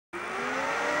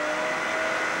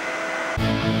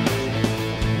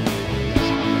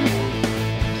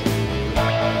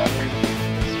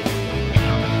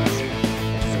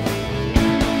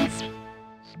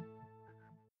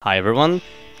Hi everyone!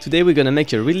 Today we're gonna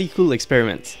make a really cool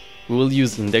experiment. We will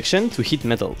use induction to heat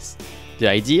metals. The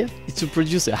idea is to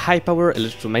produce a high-power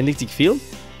electromagnetic field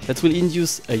that will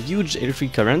induce a huge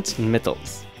electric current in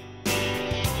metals.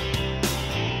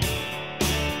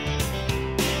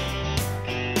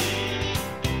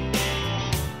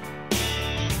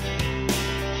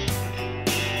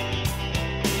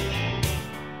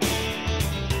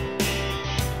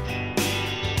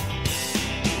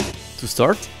 To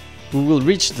start, we will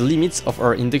reach the limits of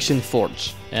our induction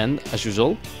forge, and, as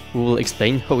usual, we will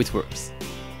explain how it works.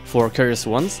 For curious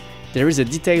ones, there is a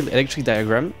detailed electric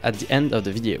diagram at the end of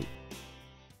the video.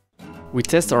 We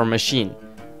test our machine.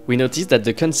 We notice that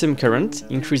the consumed current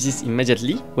increases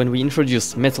immediately when we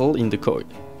introduce metal in the coil.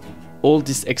 All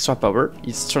this extra power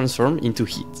is transformed into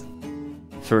heat.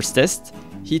 First test,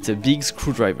 heat a big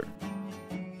screwdriver.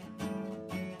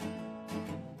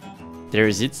 There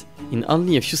is it. In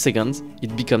only a few seconds,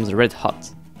 it becomes red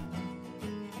hot.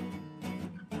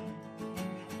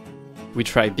 We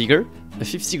try bigger, a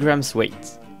 50 grams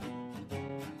weight.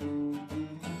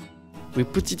 We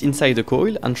put it inside the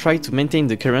coil and try to maintain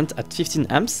the current at 15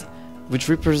 amps, which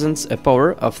represents a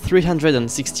power of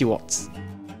 360 watts.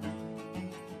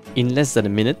 In less than a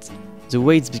minute, the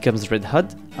weight becomes red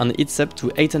hot and heats up to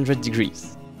 800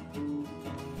 degrees.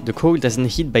 The coil doesn't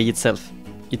heat by itself,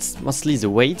 it's mostly the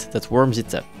weight that warms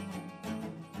it up.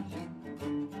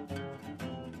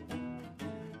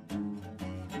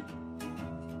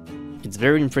 It's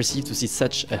very impressive to see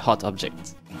such a hot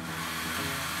object.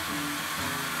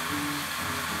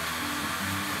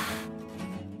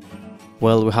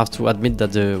 Well, we have to admit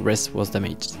that the rest was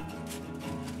damaged.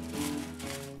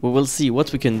 We will see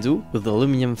what we can do with the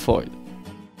aluminum foil.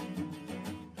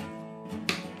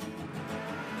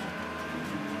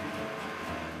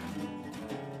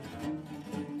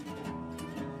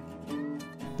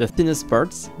 The thinnest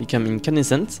parts become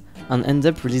incandescent and end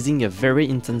up releasing a very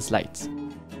intense light.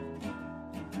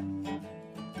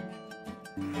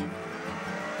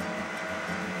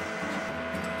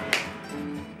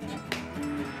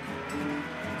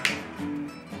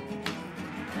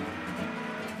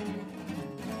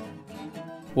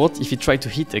 What if we try to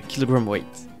heat a kilogram weight?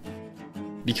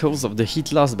 Because of the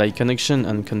heat loss by conduction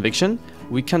and convection,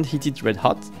 we can't heat it red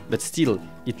hot, but still,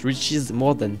 it reaches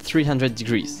more than 300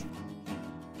 degrees.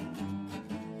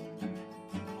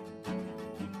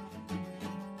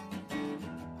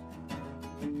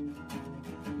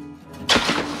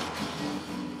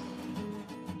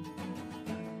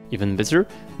 Even better,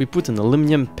 we put an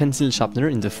aluminum pencil sharpener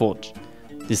in the forge.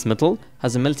 This metal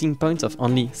has a melting point of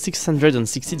only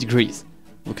 660 degrees.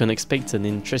 We can expect an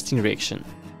interesting reaction.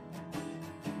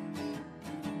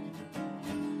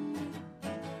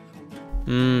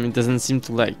 It doesn't seem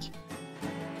to like.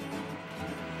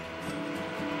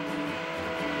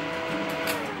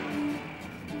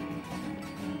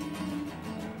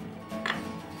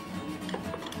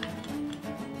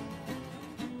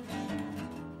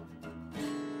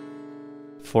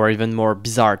 For even more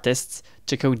bizarre tests,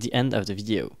 check out the end of the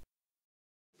video.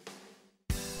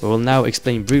 We will now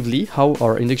explain briefly how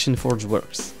our induction forge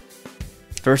works.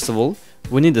 First of all,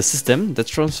 we need a system that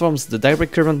transforms the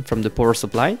direct current from the power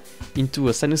supply into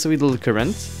a sinusoidal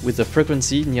current with a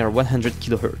frequency near 100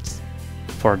 kHz.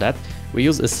 For that, we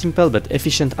use a simple but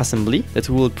efficient assembly that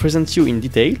we will present you in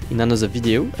detail in another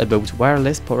video about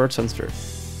wireless power transfer.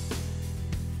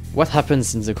 What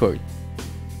happens in the coil?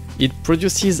 It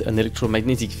produces an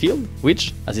electromagnetic field,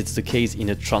 which, as it's the case in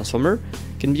a transformer,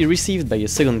 can be received by a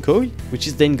second coil, which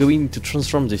is then going to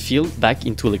transform the field back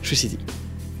into electricity.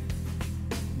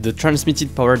 The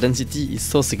transmitted power density is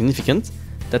so significant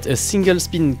that a single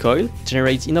spin coil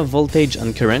generates enough voltage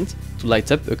and current to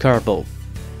light up a car bulb.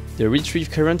 The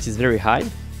retrieved current is very high,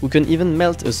 we can even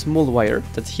melt a small wire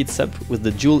that heats up with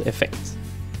the Joule effect.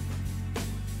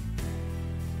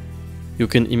 You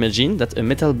can imagine that a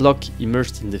metal block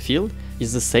immersed in the field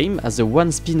is the same as a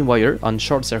one spin wire on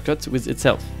short circuit with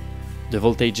itself. The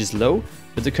voltage is low,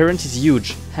 but the current is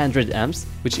huge, 100 amps,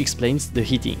 which explains the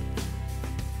heating.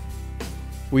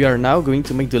 We are now going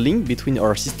to make the link between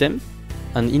our system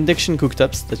and induction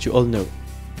cooktops that you all know.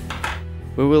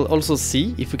 We will also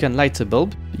see if we can light a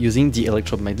bulb using the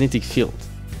electromagnetic field.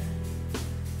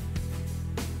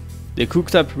 The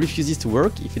cooktop refuses to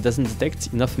work if it doesn't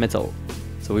detect enough metal.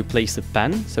 So we place a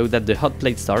pan so that the hot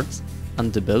plate starts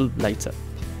and the bulb lights up.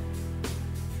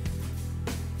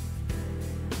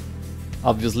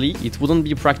 Obviously, it wouldn't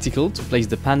be practical to place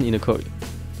the pan in a coil.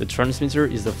 The transmitter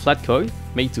is a flat coil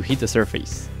made to heat a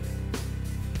surface.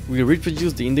 We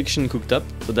reproduce the induction cooktop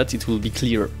so that it will be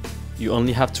clearer. You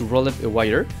only have to roll up a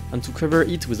wire and to cover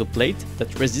it with a plate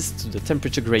that resists to the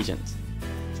temperature gradient.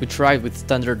 We tried with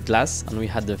standard glass and we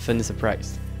had a funny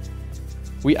surprise.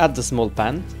 We add the small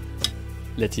pan,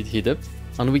 let it heat up,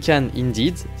 and we can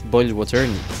indeed boil water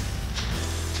in it.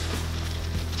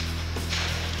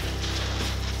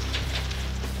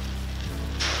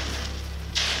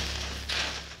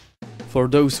 For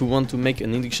those who want to make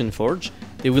an induction forge,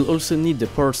 they will also need the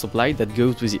power supply that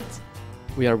goes with it.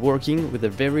 We are working with a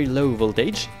very low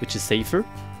voltage, which is safer,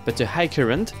 but a high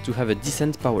current to have a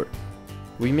decent power.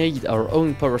 We made our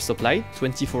own power supply,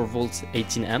 24 volts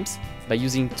 18 amps, by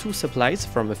using two supplies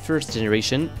from a first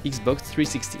generation Xbox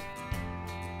 360.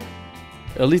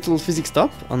 A little physics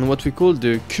stop on what we call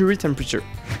the Curie temperature.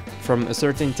 From a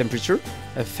certain temperature,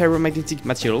 a ferromagnetic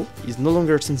material is no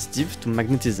longer sensitive to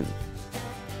magnetism.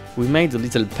 We made a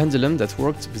little pendulum that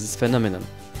worked with this phenomenon.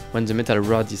 When the metal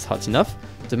rod is hot enough,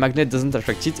 the magnet doesn't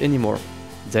attract it anymore.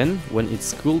 Then, when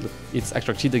it's cooled, it's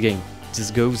attracted again.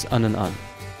 This goes on and on.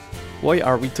 Why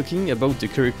are we talking about the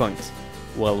Curie point?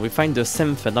 Well, we find the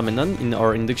same phenomenon in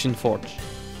our induction forge.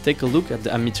 Take a look at the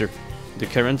ammeter. The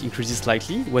current increases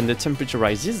slightly when the temperature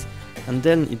rises, and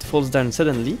then it falls down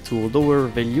suddenly to a lower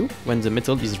value when the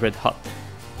metal is red hot,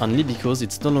 only because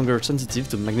it's no longer sensitive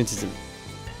to magnetism.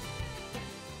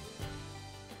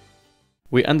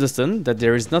 We understand that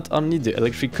there is not only the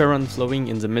electric current flowing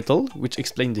in the metal, which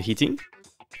explains the heating,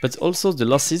 but also the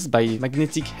losses by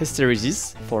magnetic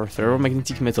hysteresis for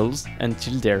ferromagnetic metals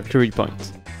until their Curie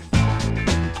point.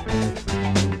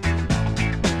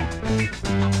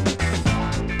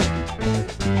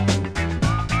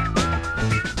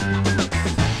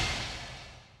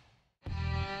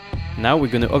 Now we're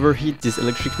gonna overheat this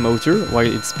electric motor while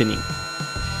it's spinning.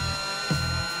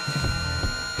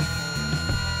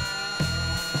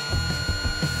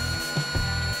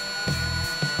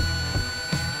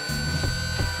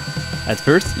 At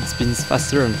first, it spins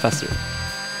faster and faster.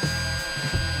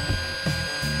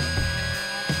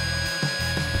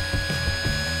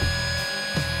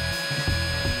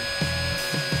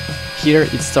 Here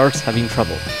it starts having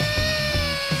trouble.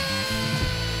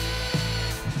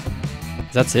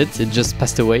 That's it just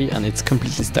passed away and it's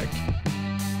completely stuck.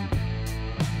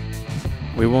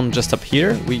 We won't just stop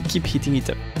here, we keep heating it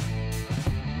up.